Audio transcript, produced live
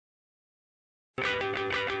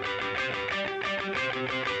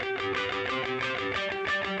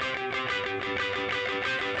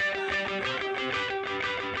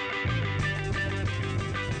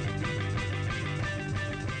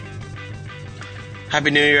Happy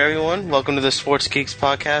New Year, everyone. Welcome to the Sports Geeks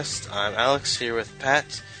podcast. I'm Alex, here with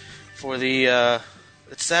Pat for the,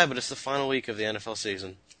 it's sad, but it's the final week of the NFL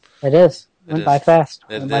season. It is. It went by fast.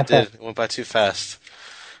 It did. It went by too fast.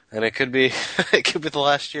 And it could be, it could be the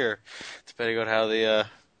last year, depending on how the,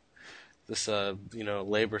 this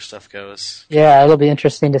labor stuff goes. Yeah, it'll be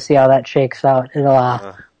interesting to see how that shakes out.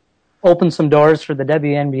 It'll, open some doors for the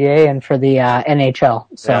WNBA and for the, NHL.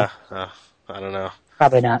 So. Yeah, I don't know.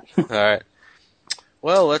 Probably not. All right.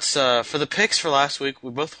 Well, let's for the picks for last week. We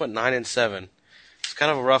both went 9-7. It's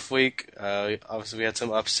kind of a rough week. Obviously, we had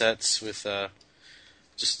some upsets with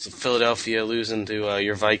just Philadelphia losing to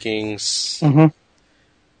your Vikings. Mm-hmm.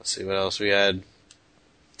 Let's see what else we had.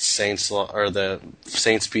 The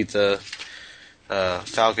Saints beat the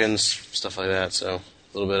Falcons, stuff like that. So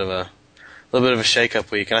a little bit of a shake-up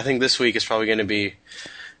week, and I think this week is probably going to be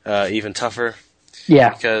even tougher. Yeah,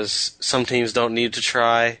 because some teams don't need to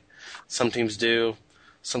try, some teams do.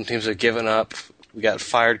 Some teams are giving up. We got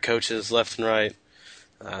fired coaches left and right.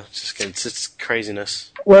 It's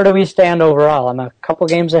craziness. Where do we stand overall? I'm a couple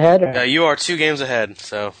games ahead? Or? You are 2 games ahead,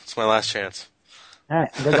 so it's my last chance. All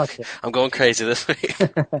right, good luck to you. I'm going crazy this week.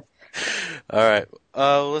 All right,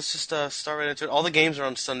 let's just start right into it. All the games are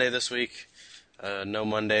on Sunday this week. No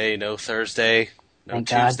Monday, no Thursday, no Thank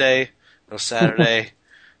Tuesday, God. No Saturday.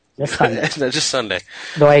 Just Sunday. No, just Sunday.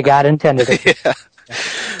 The way God intended it. Yeah.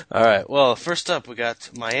 All right. Well, first up, we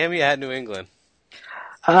got Miami at New England.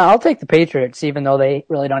 I'll take the Patriots, even though they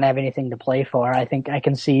really don't have anything to play for. I think I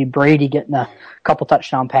can see Brady getting a couple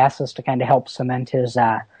touchdown passes to kind of help cement his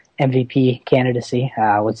MVP candidacy.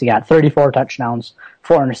 What's he got? 34 touchdowns,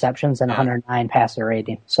 4 interceptions, and 109 passer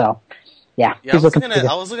rating. So, yeah. I was looking at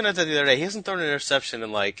that the other day. He hasn't thrown an interception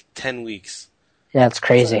in like 10 weeks. Yeah, it's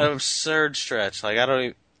crazy. It's an absurd stretch. Like, I don't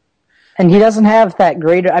even... And he doesn't have that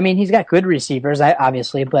greater... I mean, he's got good receivers,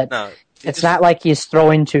 obviously, but it's not like he's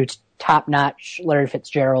throwing to top-notch Larry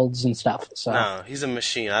Fitzgeralds and stuff. So. No, he's a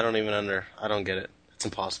machine. I don't get it. It's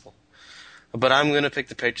impossible. But I'm going to pick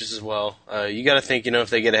the Patriots as well. You got to think, if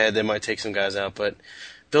they get ahead, they might take some guys out. But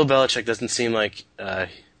Bill Belichick doesn't seem like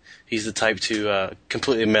he's the type to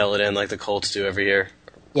completely mail it in like the Colts do every year.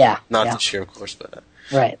 Yeah. Not this year, of course, but...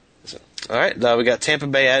 right. So, all right, we got Tampa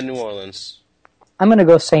Bay at New Orleans. I'm going to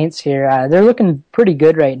go Saints here. They're looking pretty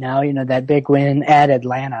good right now. That big win at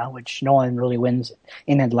Atlanta, which no one really wins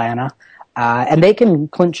in Atlanta. And they can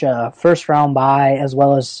clinch a first-round bye as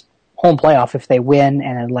well as home playoff if they win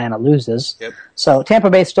and Atlanta loses. Yep. So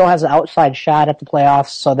Tampa Bay still has an outside shot at the playoffs,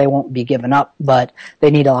 so they won't be giving up, but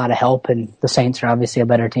they need a lot of help, and the Saints are obviously a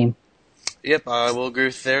better team. Yep, I will agree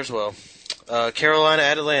with there as well. Carolina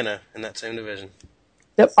at Atlanta in that same division.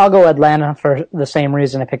 Yep, I'll go Atlanta for the same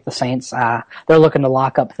reason I picked the Saints. They're looking to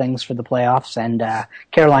lock up things for the playoffs, and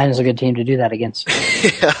Carolina's a good team to do that against.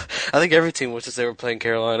 Yeah, I think every team wishes they were playing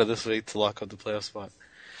Carolina this week to lock up the playoff spot.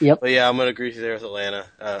 Yep. But yeah, I'm going to agree with you there with Atlanta.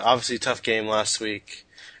 Obviously, tough game last week.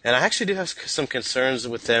 And I actually do have some concerns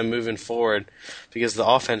with them moving forward because the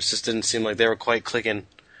offense just didn't seem like they were quite clicking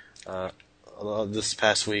this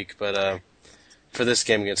past week. But for this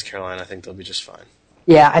game against Carolina, I think they'll be just fine.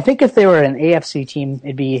 Yeah, I think if they were an AFC team,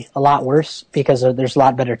 it'd be a lot worse because there's a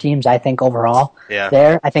lot better teams, I think, overall. Yeah.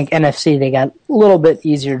 There. I think NFC, they got a little bit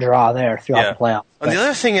easier draw there throughout the playoffs. And the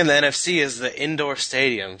other thing in the NFC is the indoor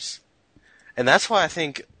stadiums. And that's why I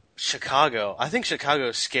think Chicago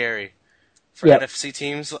is scary for NFC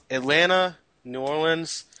teams. Atlanta, New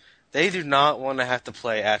Orleans, they do not want to have to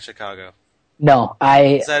play at Chicago. No,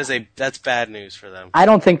 that's bad news for them. I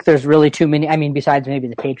don't think there's really too many. I mean, besides maybe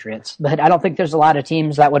the Patriots, but I don't think there's a lot of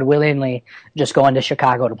teams that would willingly just go into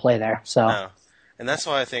Chicago to play there. So, no. And that's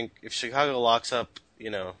why I think if Chicago locks up,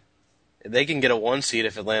 they can get a 1 seed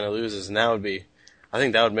if Atlanta loses, and I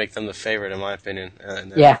think that would make them the favorite in my opinion.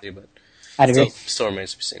 Yeah, but I'd agree. Still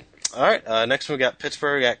remains to be seen. All right, next one we got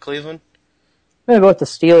Pittsburgh at Cleveland. I'm going to go with the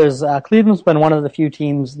Steelers. Cleveland's been one of the few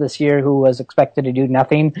teams this year who was expected to do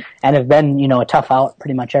nothing and have been, a tough out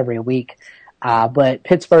pretty much every week. But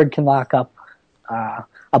Pittsburgh can lock up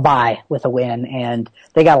a bye with a win, and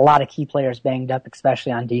they got a lot of key players banged up,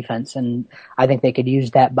 especially on defense, and I think they could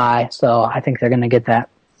use that bye, so I think they're going to get that.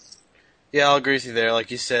 Yeah, I'll agree with you there. Like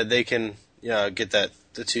you said, they can get the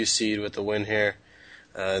 2 seed with the win here.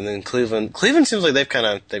 And then Cleveland seems like they've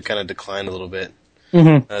kind of declined a little bit.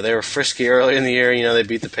 Mm-hmm. They were frisky earlier in the year. They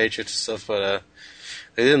beat the Patriots and stuff, but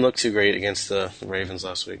they didn't look too great against the Ravens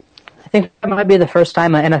last week. think that might be the first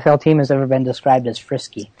time an NFL team has ever been described as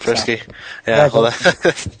frisky. Frisky. So. Yeah, well,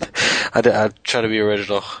 I try to be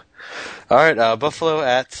original. All right, Buffalo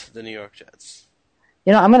at the New York Jets.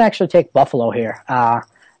 I'm going to actually take Buffalo here.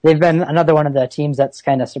 They've been another one of the teams that's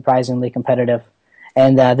kind of surprisingly competitive.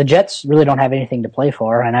 And the Jets really don't have anything to play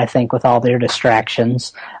for, and I think with all their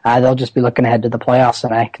distractions, they'll just be looking ahead to the playoffs,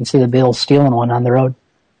 and I can see the Bills stealing one on the road.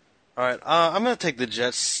 All right, I'm going to take the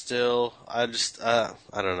Jets still. I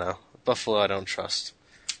don't know. Buffalo I don't trust.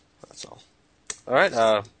 That's all. All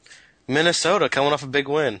right, Minnesota coming off a big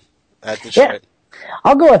win at Detroit. Yeah,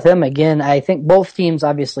 I'll go with them again. I think both teams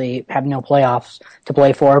obviously have no playoffs to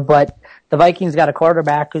play for, but the Vikings got a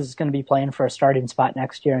quarterback who's going to be playing for a starting spot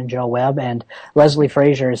next year in Joe Webb, and Leslie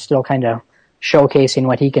Frazier is still kind of showcasing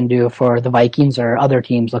what he can do for the Vikings or other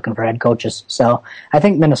teams looking for head coaches. So I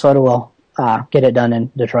think Minnesota will get it done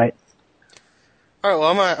in Detroit. All right, well,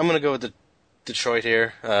 I'm going to go with the Detroit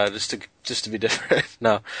here, just to be different.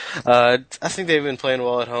 No, I think they've been playing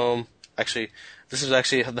well at home. Actually, this is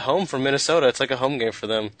actually the home for Minnesota. It's like a home game for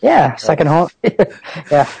them. Yeah, second home.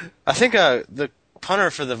 Yeah. I think the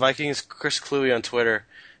punter for the Vikings, Chris Cluey on Twitter,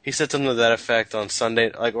 he said something to that effect on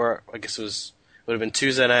Sunday, or I guess would have been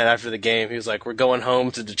Tuesday night after the game. He was like, "We're going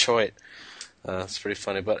home to Detroit." It's pretty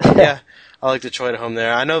funny, but yeah, I like Detroit at home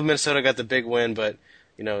there. I know Minnesota got the big win, but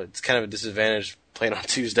it's kind of a disadvantage playing on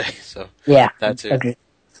Tuesday. So yeah, that too. Agreed.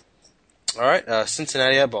 All right,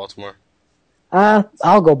 Cincinnati at Baltimore.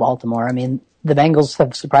 I'll go Baltimore. I mean, the Bengals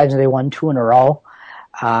have surprisingly won 2 in a row,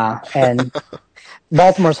 and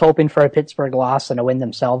Baltimore's hoping for a Pittsburgh loss and a win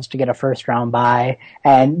themselves to get a first-round bye,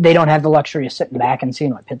 and they don't have the luxury of sitting back and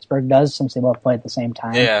seeing what Pittsburgh does since they both play at the same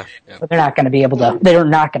time. Yeah. But they're not going to be able to. They're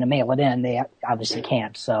not going to mail it in. They obviously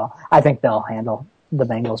can't. So I think they'll handle the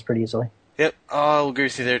Bengals pretty easily. Yep, I'll agree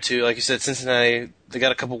with you there too. Like you said, Cincinnati, they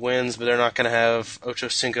got a couple wins, but they're not going to have Ocho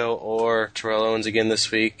Cinco or Terrell Owens again this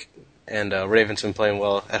week. And Ravens been playing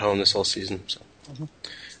well at home this whole season. So,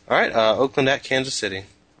 All right, Oakland at Kansas City.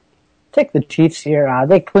 Take the Chiefs here.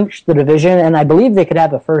 They clinched the division, and I believe they could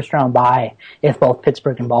have a first-round bye if both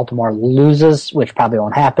Pittsburgh and Baltimore loses, which probably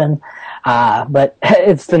won't happen. But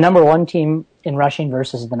it's the number 1 team in rushing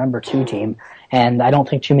versus the number 2 team, and I don't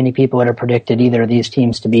think too many people would have predicted either of these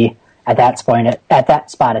teams to be at that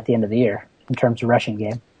spot at the end of the year in terms of rushing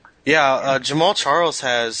game. Yeah, Jamal Charles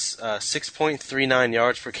has 6.39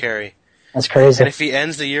 yards per carry. That's crazy. And if he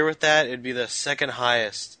ends the year with that, it'd be the second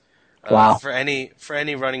highest for any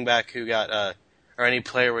running back who got or any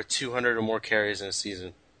player with 200 or more carries in a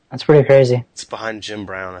season. That's pretty crazy. It's behind Jim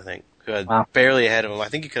Brown, I think, who had barely ahead of him. I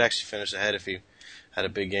think he could actually finish ahead if he had a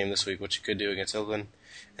big game this week, which he could do against Oakland.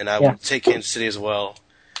 And I would take Kansas City as well.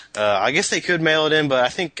 I guess they could mail it in, but I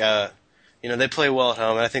think they play well at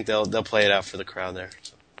home, and I think they'll play it out for the crowd there.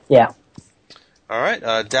 So. Yeah. All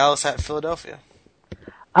right, Dallas at Philadelphia.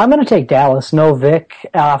 I'm going to take Dallas. No Vic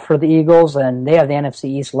for the Eagles, and they have the NFC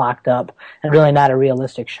East locked up, and really not a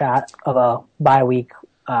realistic shot of a bye week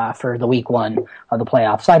for the week 1 of the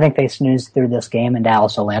playoffs. So I think they snooze through this game, and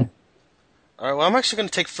Dallas will win. All right, well, I'm actually going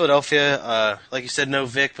to take Philadelphia. Like you said, no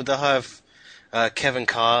Vic, but they'll have Kevin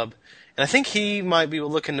Cobb. And I think he might be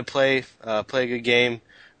looking to play a good game,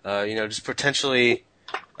 just potentially...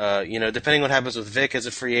 depending on what happens with Vic as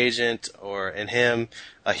a free agent and him,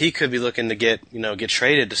 he could be looking to get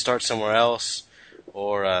traded to start somewhere else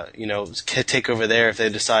or, take over there if they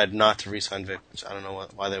decide not to re-sign Vic, which I don't know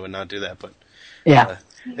why they would not do that. But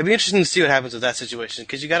it'd be interesting to see what happens with that situation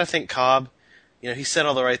because you got to think Cobb, he said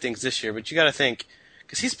all the right things this year, but you got to think,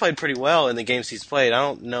 because he's played pretty well in the games he's played, I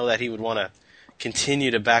don't know that he would want to continue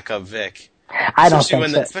to back up Vic. I don't think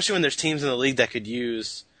so. Especially when there's teams in the league that could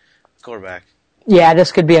use a quarterback. Yeah,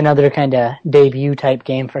 this could be another kind of debut type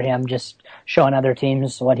game for him, just showing other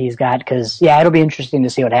teams what he's got. Because, it'll be interesting to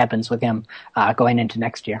see what happens with him going into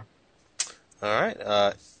next year. All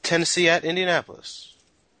right. Tennessee at Indianapolis.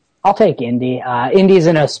 I'll take Indy. Indy's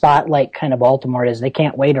in a spot like kind of Baltimore is. They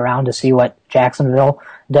can't wait around to see what Jacksonville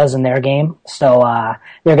does in their game. So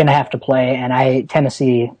they're going to have to play. And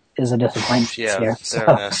Tennessee is a disappointment this year.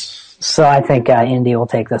 So I think Indy will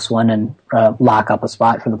take this one and lock up a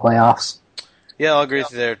spot for the playoffs. Yeah, I'll agree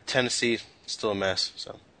with you there. Tennessee, still a mess.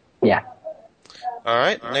 So. Yeah. All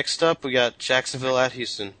right, next up we got Jacksonville at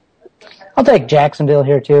Houston. I'll take Jacksonville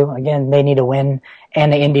here, too. Again, they need a win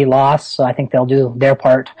and the Indy loss, so I think they'll do their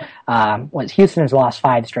part. Houston has lost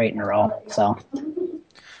 5 straight in a row. So. All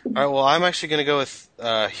right, well, I'm actually going to go with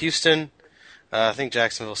Houston. I think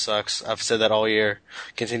Jacksonville sucks. I've said that all year.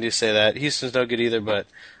 Continue to say that. Houston's no good either, but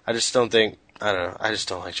I just don't think, I don't know, I just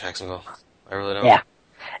don't like Jacksonville. I really don't. Yeah.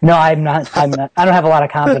 No, I'm not. I don't have a lot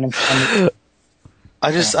of confidence.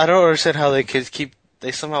 I don't understand how they could keep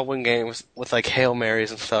they somehow win games with like Hail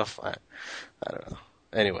Marys and stuff. I don't know.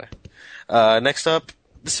 Anyway, next up,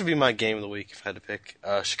 this would be my game of the week if I had to pick.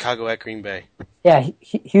 Chicago at Green Bay. Yeah,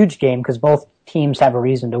 huge game because both teams have a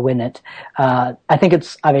reason to win it. I think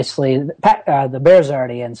it's obviously the Bears are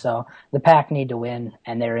already in, so the Pack need to win,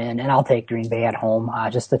 and they're in. And I'll take Green Bay at home,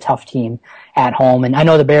 just a tough team at home. And I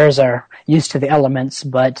know the Bears are used to the elements,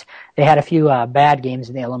 but they had a few bad games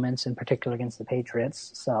in the elements, in particular against the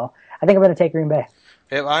Patriots. So I think I'm going to take Green Bay.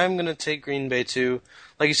 Yeah, I'm going to take Green Bay too.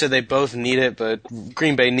 Like you said, they both need it, but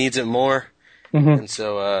Green Bay needs it more. Mm-hmm. And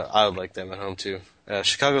so I would like them at home too.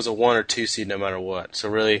 Chicago's a 1 or 2 seed no matter what. So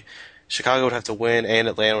really, Chicago would have to win and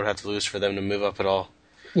Atlanta would have to lose for them to move up at all.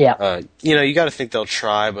 Yeah. You got to think they'll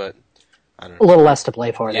try, but I don't know. A little less to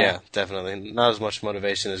play for there. Yeah, definitely. Not as much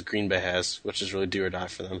motivation as Green Bay has, which is really do or die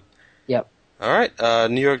for them. Yep. All right,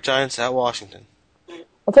 New York Giants at Washington.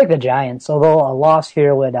 I'll take the Giants, although a loss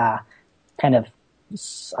here would kind of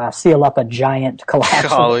seal up a giant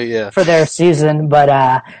collapse for their season. But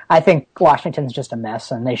I think Washington's just a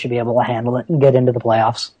mess, and they should be able to handle it and get into the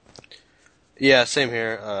playoffs. Yeah, same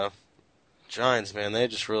here. Giants, man, they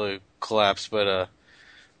just really collapsed, but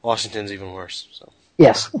Washington's even worse. So.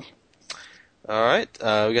 Yes. All right,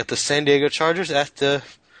 we got the San Diego Chargers at the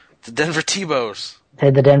Denver T-Bows.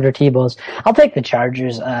 The Denver T-Bows. I'll take the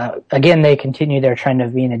Chargers. Again, they continue their trend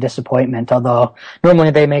of being a disappointment, although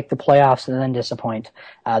normally they make the playoffs and then disappoint.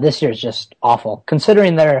 This year is just awful.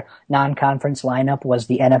 Considering their non-conference lineup was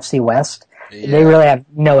the NFC West, They really have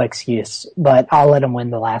no excuse. But I'll let them win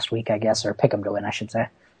the last week, I guess, or pick them to win, I should say.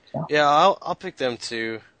 So. Yeah, I'll pick them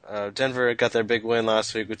too. Denver got their big win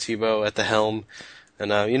last week with Tebow at the helm. And,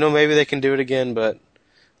 maybe they can do it again, but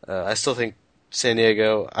I still think San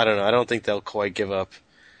Diego, I don't know. I don't think they'll quite give up.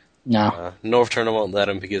 No. Norv Turner won't let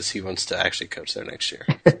him because he wants to actually coach there next year.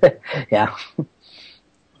 Yeah.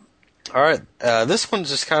 All right. This one's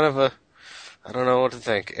just kind of I don't know what to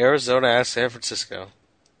think. Arizona at San Francisco.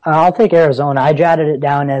 I'll take Arizona. I jotted it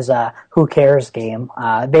down as a who cares game.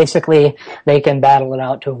 Basically, they can battle it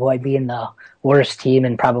out to avoid being the worst team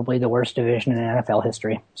and probably the worst division in NFL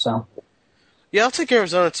history. So. Yeah, I'll take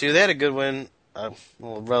Arizona too. They had a good win.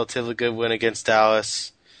 Relatively good win against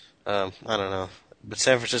Dallas. I don't know, but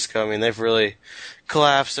San Francisco. I mean, they've really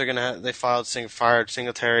collapsed. They fired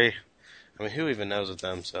Singletary. I mean, who even knows with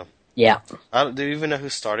them? So yeah. Do you even know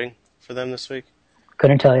who's starting for them this week?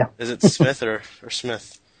 Couldn't tell you. Is it Smith or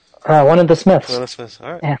Smith? One of the Smiths. One of the Smiths.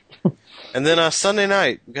 All right. Yeah. And then Sunday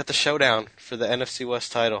night we got the showdown for the NFC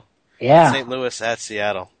West title. Yeah. St. Louis at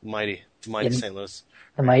Seattle. Mighty St. Louis.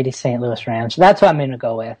 The mighty St. Louis Rams. That's what I'm going to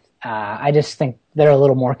go with. I just think they're a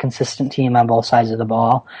little more consistent team on both sides of the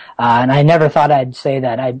ball. And I never thought I'd say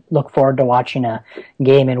that. I look forward to watching a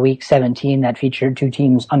game in Week 17 that featured two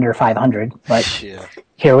teams under 500. But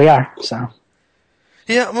Here we are. So.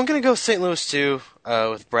 Yeah, I'm going to go St. Louis too,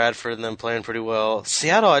 with Bradford and them playing pretty well.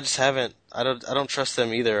 Seattle, I just haven't. I don't trust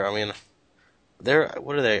them either. I mean,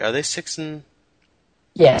 what are they? Are they 6 and?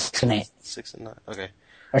 Yeah, 6 and 8. 6 and 9. Okay.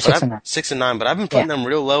 Or 6 and 9. 6 and 9, but I've been putting them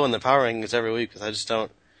real low in the power rankings every week because I just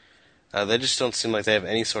don't. They just don't seem like they have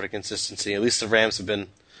any sort of consistency. At least the Rams have been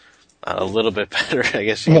a little bit better, I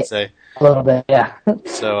guess you could say. A little bit, yeah.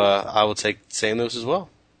 So I will take St. Louis as well.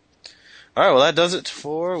 All right, well, that does it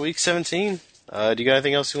for Week 17. Do you got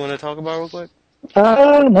anything else you want to talk about real quick?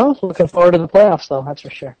 No. Looking forward to the playoffs, though, that's for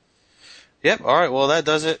sure. Yep, all right, well, that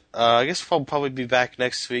does it. I guess we'll probably be back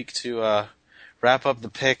next week to wrap up the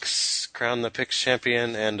picks, crown the picks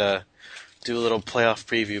champion, and do a little playoff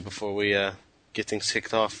preview before we get things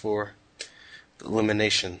kicked off for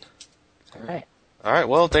elimination. All right,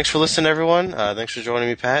 well, thanks for listening, everyone. Thanks for joining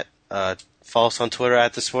me, Pat. Follow us on Twitter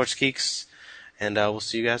at The Sports Geeks, and we'll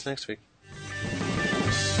see you guys next week.